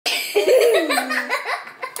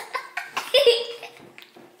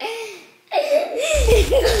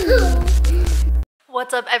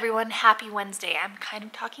What's up, everyone? Happy Wednesday. I'm kind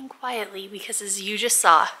of talking quietly because, as you just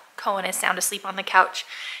saw, Cohen is sound asleep on the couch.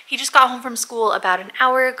 He just got home from school about an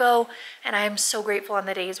hour ago, and I am so grateful on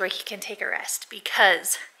the days where he can take a rest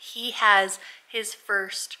because he has his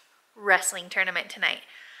first wrestling tournament tonight.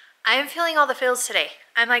 I am feeling all the feels today.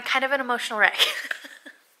 I'm like kind of an emotional wreck.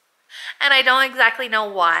 And I don't exactly know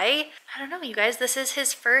why. I don't know, you guys. This is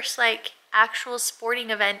his first like actual sporting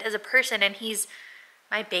event as a person, and he's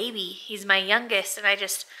my baby. He's my youngest, and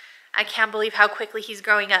I can't believe how quickly he's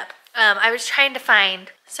growing up. I was trying to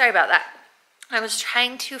find, sorry about that. I was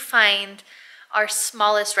trying to find our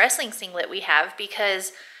smallest wrestling singlet we have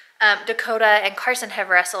because Dakota and Carson have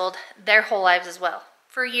wrestled their whole lives as well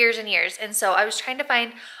for years and years. And so I was trying to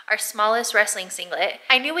find our smallest wrestling singlet.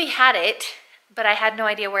 I knew we had it, but I had no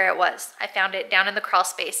idea where it was. I found it down in the crawl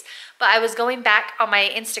space. But I was going back on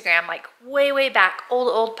my Instagram, like way back,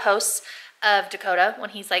 old posts of Dakota when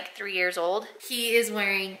he's like 3 years old. He is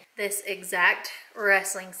wearing this exact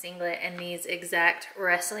wrestling singlet and these exact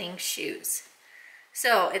wrestling shoes.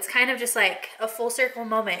 So it's kind of just like a full circle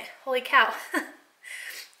moment. Holy cow.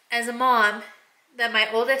 As a mom, that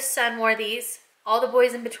my oldest son wore these, all the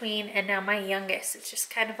boys in between, and now my youngest. It's just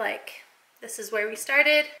kind of like, this is where we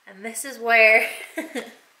started and this is where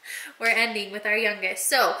we're ending with our youngest.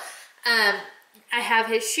 So I have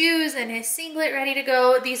his shoes and his singlet ready to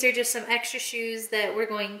go. These are just some extra shoes that we're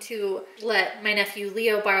going to let my nephew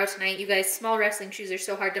Leo borrow tonight. You guys, small wrestling shoes are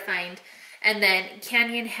so hard to find. And then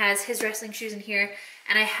Canyon has his wrestling shoes in here.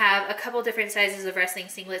 And I have a couple different sizes of wrestling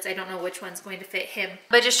singlets. I don't know which one's going to fit him.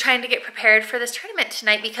 But just trying to get prepared for this tournament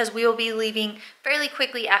tonight because we will be leaving fairly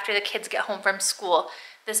quickly after the kids get home from school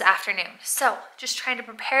this afternoon. So just trying to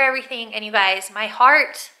prepare everything. And you guys, my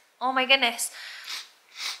heart, oh my goodness.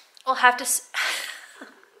 We'll have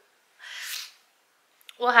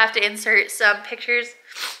to insert some pictures.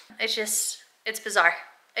 It's bizarre.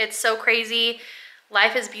 It's so crazy.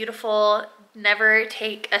 Life is beautiful. Never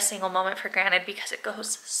take a single moment for granted because it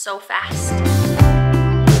goes so fast.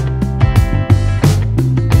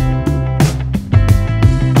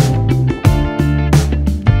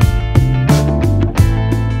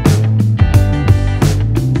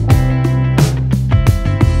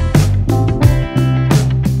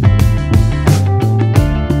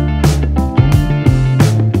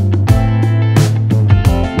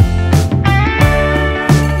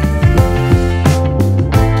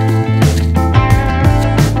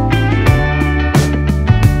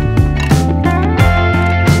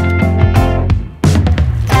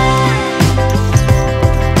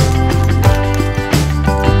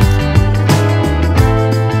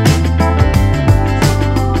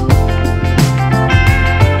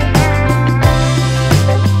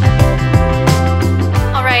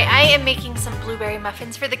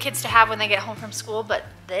 For the kids to have when they get home from school, but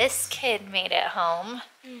this kid made it home.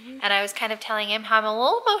 And I was kind of telling him how I'm a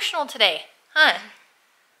little emotional today.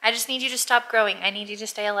 I just need you to stop growing. I need you to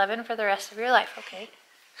stay 11 for the rest of your life, okay?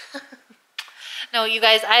 No, you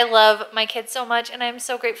guys, I love my kids so much, and I'm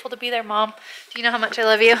so grateful to be their mom. Do you know how much I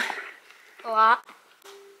love you? A lot.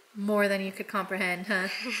 More than you could comprehend, huh?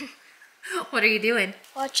 What are you doing?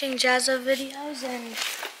 Watching Jazza videos and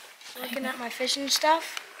looking at my fishing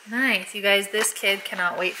stuff. Nice. You guys, this kid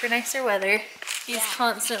cannot wait for nicer weather. He's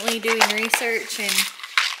constantly doing research and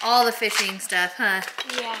all the fishing stuff, huh?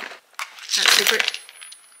 Yeah. That's super...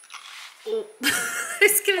 Oh. I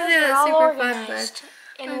was gonna say that's super fun, but...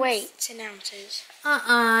 in weights and ounces.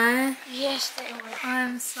 Yes, they were.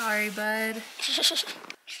 I'm sorry, bud.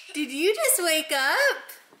 Did you just wake up?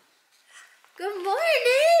 Good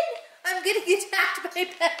morning! I'm getting attacked by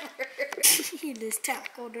Pepper. He just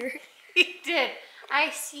tackled her. He did. I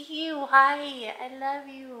see you. Hi. I love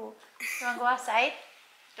you. You want to go outside?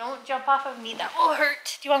 Don't jump off of me. That will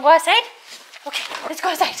hurt. Do you want to go outside? Okay, let's go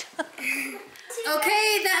outside.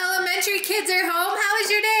 Okay, the elementary kids are home. How was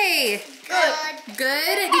your day? Good.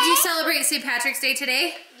 Good? Did you celebrate St. Patrick's Day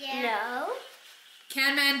today? Yeah. No.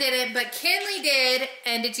 Canman didn't, but Kinley did.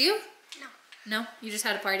 And did you? No. No? You just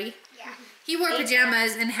had a party? Yeah. He wore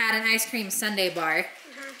pajamas and had an ice cream sundae bar.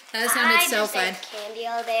 That sounded so fun. I just ate candy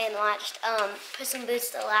all day and watched Puss in Boots: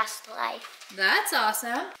 The Last Life. That's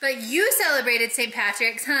awesome. But you celebrated St.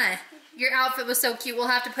 Patrick's, huh? Your outfit was so cute. We'll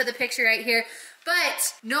have to put the picture right here.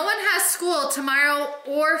 But no one has school tomorrow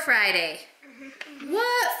or Friday.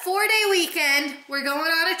 What? 4-day weekend. We're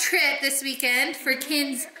going on a trip this weekend for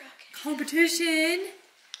Kin's competition.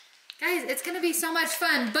 Guys, it's gonna be so much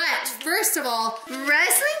fun. But first of all,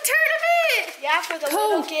 wrestling tournament. Yeah, for the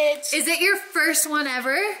little kids. Is it your first one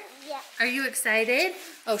ever? Yeah. Are you excited?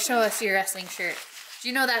 Oh, show us your wrestling shirt. Do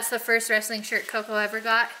you know that's the first wrestling shirt Coco ever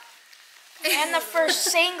got? And the first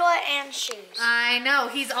singlet and shoes. I know.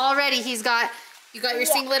 You got your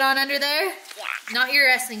singlet on under there? Yeah. Not your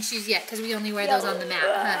wrestling shoes yet, because we only wear those on the mat,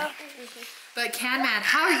 huh? But Can Man,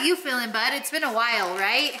 how are you feeling, bud? It's been a while,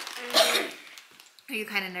 right? Are you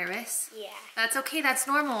kind of nervous? Yeah. That's okay. That's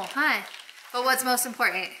normal, huh? But what's most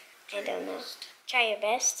important? I don't know. Try your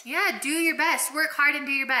best. Yeah, do your best. Work hard and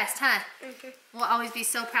do your best, huh? We'll always be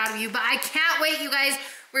so proud of you. But I can't wait, you guys.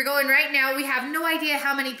 We're going right now. We have no idea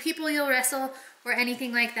how many people you'll wrestle or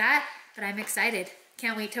anything like that. But I'm excited.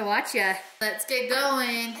 Can't wait to watch ya. Let's get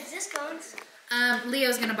going. Is this cones?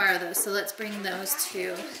 Leo's gonna borrow those, so let's bring those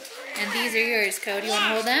too. And these are yours, Cody. You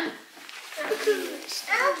wanna hold them? Oh, this is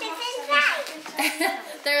right.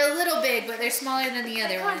 They're a little big, but they're smaller than the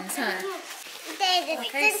other ones, huh?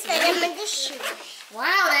 Okay, so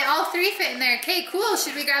wow, they all three fit in there. Okay, cool.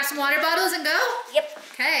 Should we grab some water bottles and go? Yep.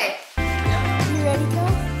 Okay. You ready to go?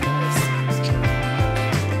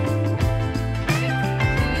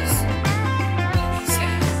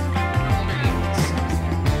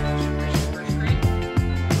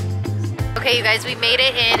 Okay, you guys, we made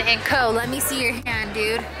it in. And let me see your hand,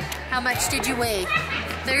 dude. How much did you weigh?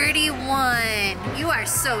 31. You are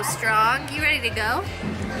so strong. You ready to go?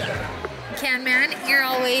 Can Man, you're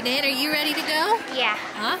all weighed in. Are you ready to go? Yeah.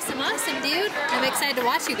 Awesome, dude. I'm excited to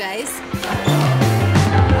watch you guys.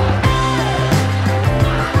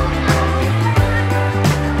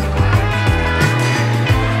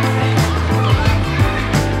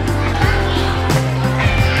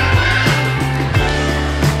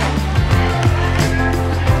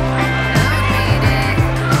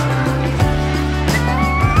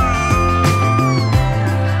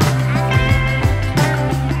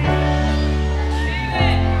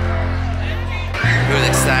 Who's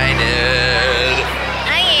excited?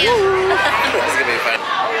 I am.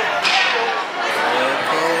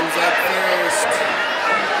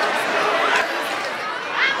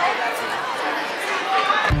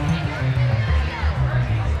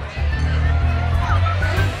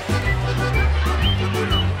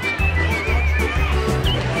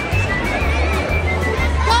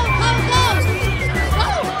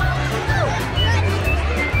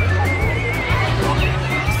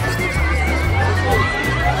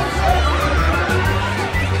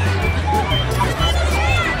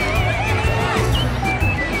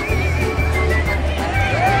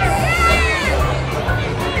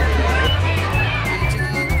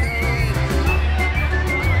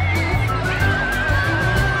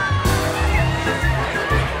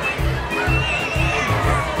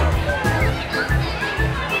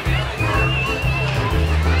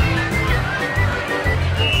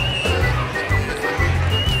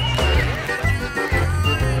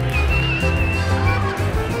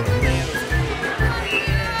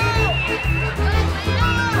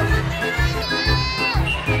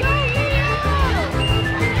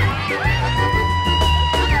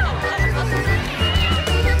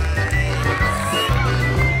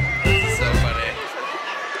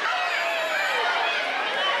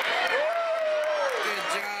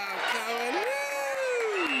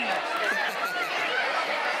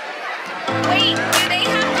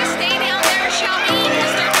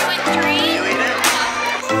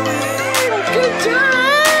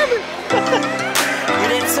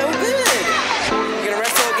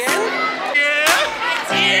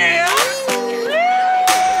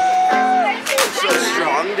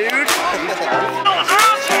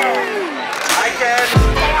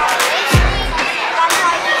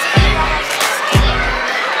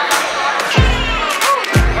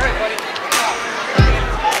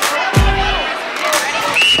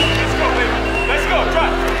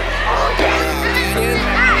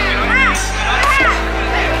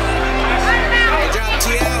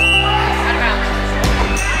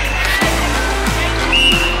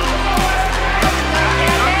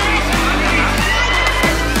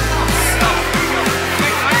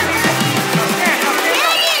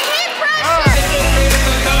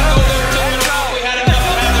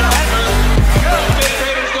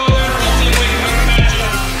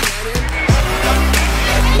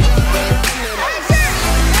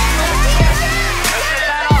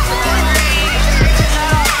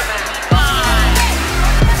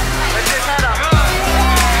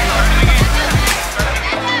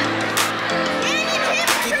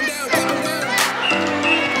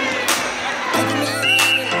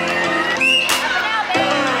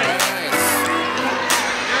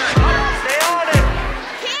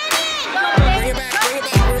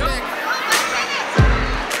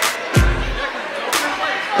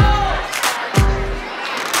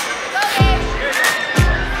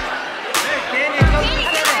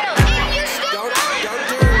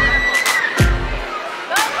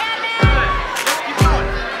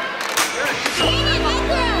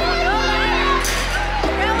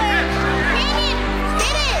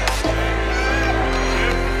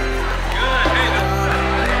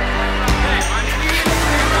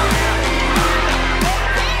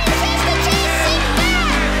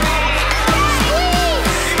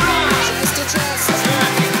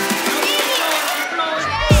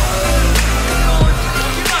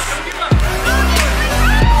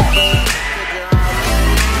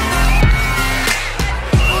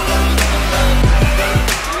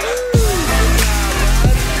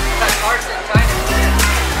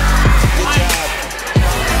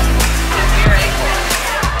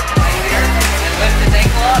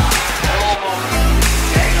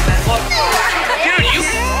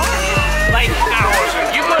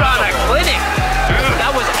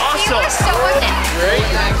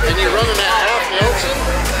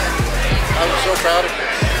 so proud of you.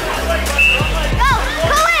 Go!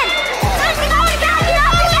 Cohen! Get on your back! Get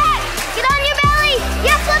on your back! Get on your belly!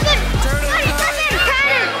 Yeah, flip it! Cohen, flip it!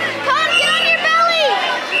 Cohen, get on your belly!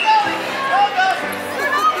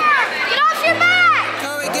 Get off your back!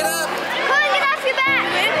 Cohen, get up! Cohen, get off your back!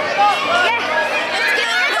 Yeah! Let's get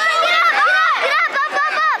on! Cohen, get up! Get up! Up,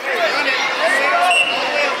 up, up!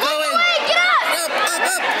 Cohen! Wait, get up! Up, up,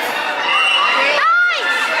 up! Nice!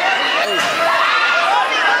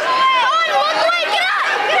 Cohen, walk away! Get up!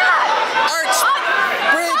 Get up! Arch!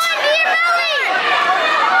 Bridge! Cohen, to your belly!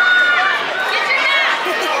 Get your back!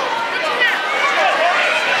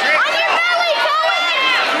 On your belly, Cohen!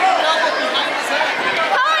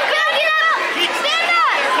 Cohen, get up! Stand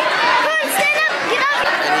up! Cohen, stand up! Get up!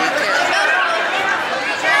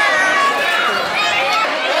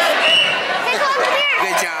 Hey, Cohen, come here!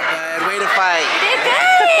 Good job, bud. Way to fight. You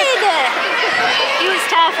did good! He was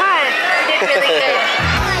tough, huh? You did really good.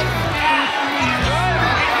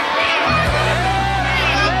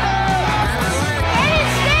 Hey,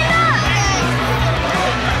 stand up!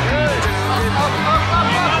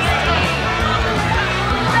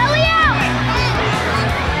 Belly out!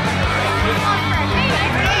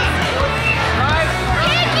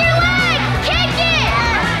 Kick your leg! Kick it!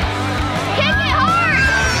 Kick it hard!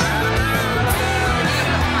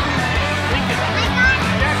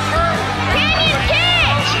 Canyon,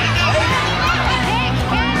 kick!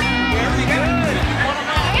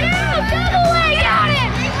 Get out! Double leg at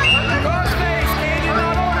him!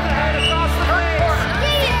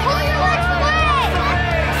 Canyon, pull your legs away!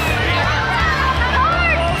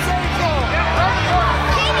 Hard!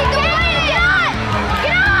 Canyon, go away! Get on!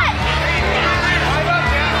 Get on!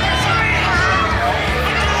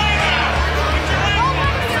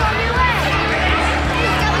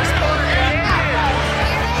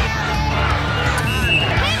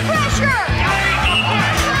 Keep pressure!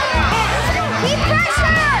 Keep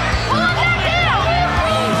pressure! Pull him back down!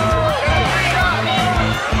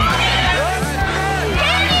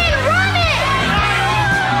 Canyon, run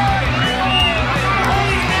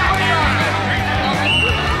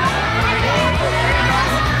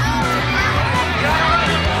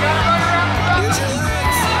Use your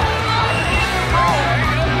legs. Stand up!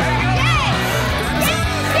 Canyon, run it!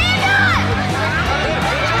 Canyon, stand up!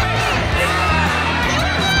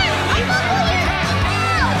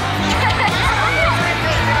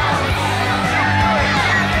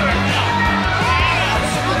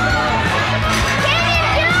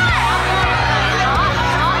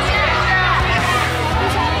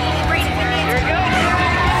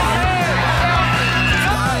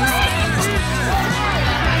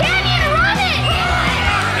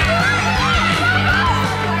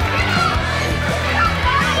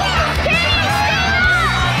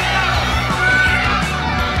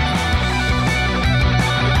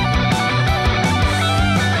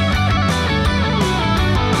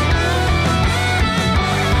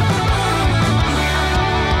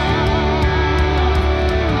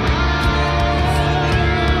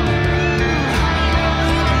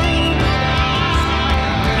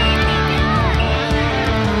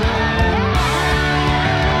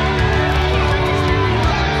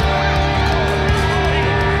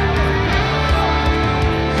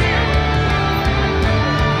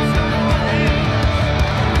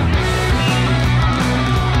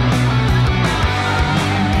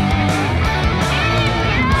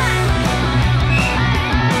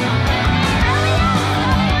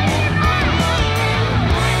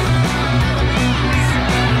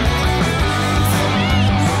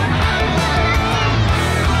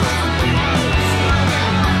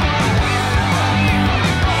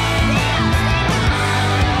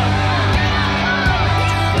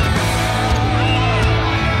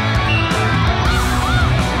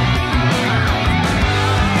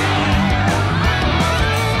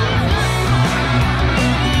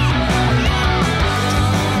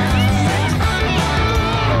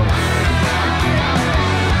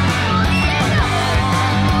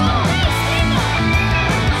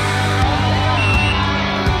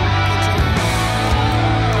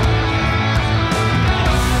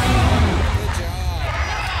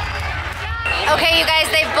 Okay, you guys,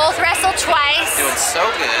 they've both wrestled twice. Doing so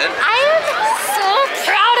good. I am so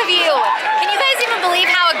proud of you. Can you guys even believe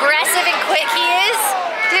how aggressive and quick he is?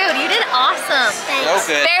 Dude, you did awesome. So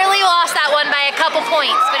good. Barely lost that one by a couple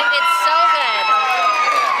points, but he did so good.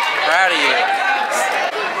 Proud of you.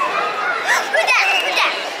 Who's that? Who's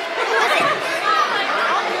that? Who was it?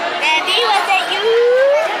 Baby, was it you?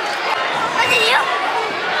 Was it you?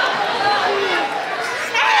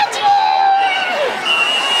 Magic!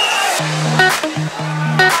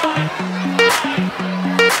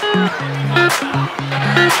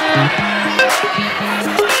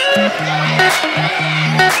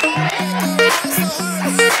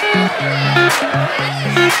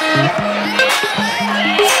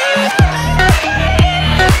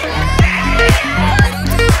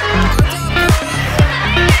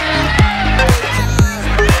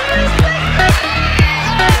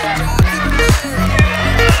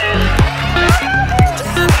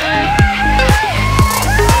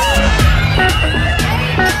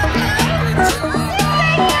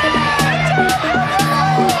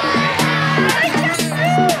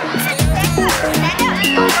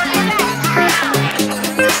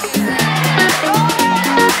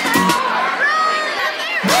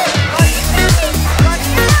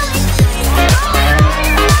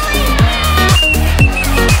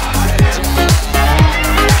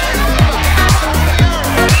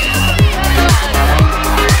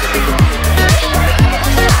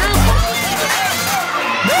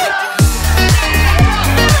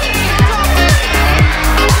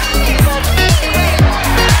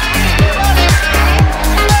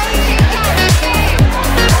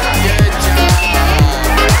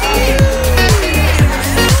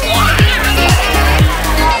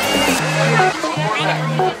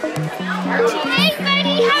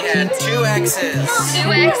 X's. Two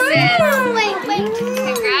X's. Wait.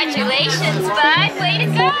 Congratulations, bud. Way to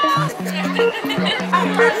go.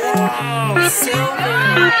 Wow,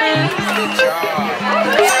 silver. Good job.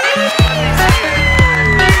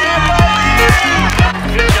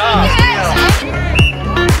 Good job.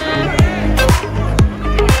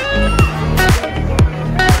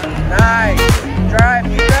 Nice. Drive.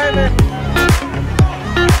 Keep driving.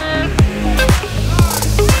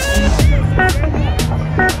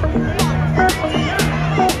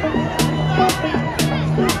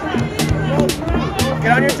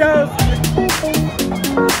 Get on your toes.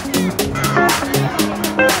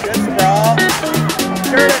 Good sprawl.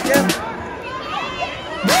 Turn it, yeah.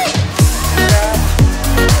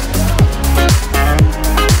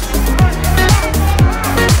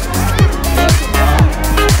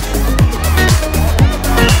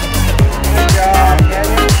 Good job,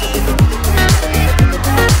 Canyon.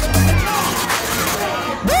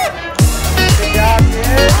 Good job,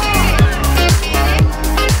 kid.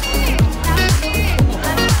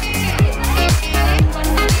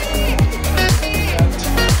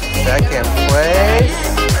 Second place.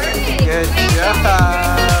 Good job.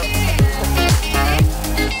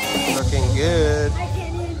 Looking good.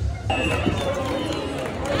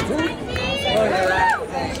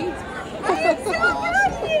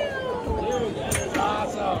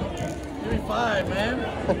 Awesome. Give me 5, man.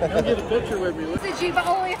 I'll get a picture with me. The Jeep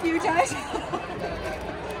only a few times.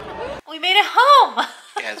 We made it home.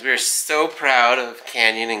 Guys, we are so proud of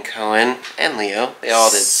Canyon and Cohen and Leo. They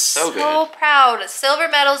all did so good. So proud. Silver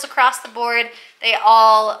medals across the board. They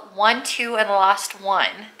all won 2 and lost 1.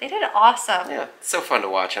 They did awesome. Yeah, it's so fun to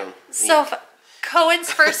watch them. So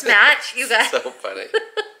Cohen's first match, you guys. So funny.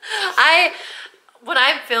 When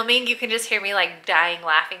I'm filming, you can just hear me like dying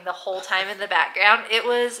laughing the whole time in the background. It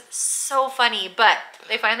was so funny, but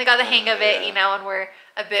they finally got the hang of it, you know, and we're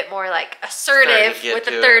a bit more like assertive with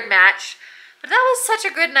the third match. But that was such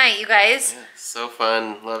a good night, you guys. Yeah, so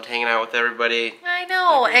fun. Loved hanging out with everybody. I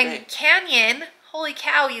know. And Canyon, holy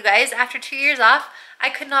cow, you guys, after 2 years off,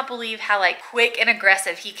 I could not believe how like quick and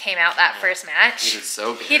aggressive he came out that first match. He was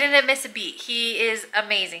so good. He didn't miss a beat. He is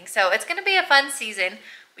amazing. So it's going to be a fun season.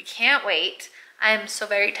 We can't wait. I'm so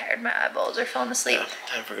very tired. My eyeballs are falling asleep. Yeah,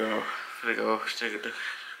 time to go.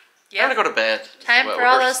 Yeah. Time to go to bed. Time for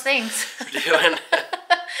all those things. Doing.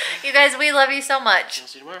 You guys, we love you so much.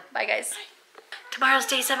 See you tomorrow. Bye, guys. Tomorrow's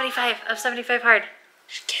day 75 of 75 Hard.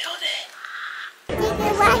 She killed it.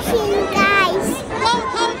 You're watching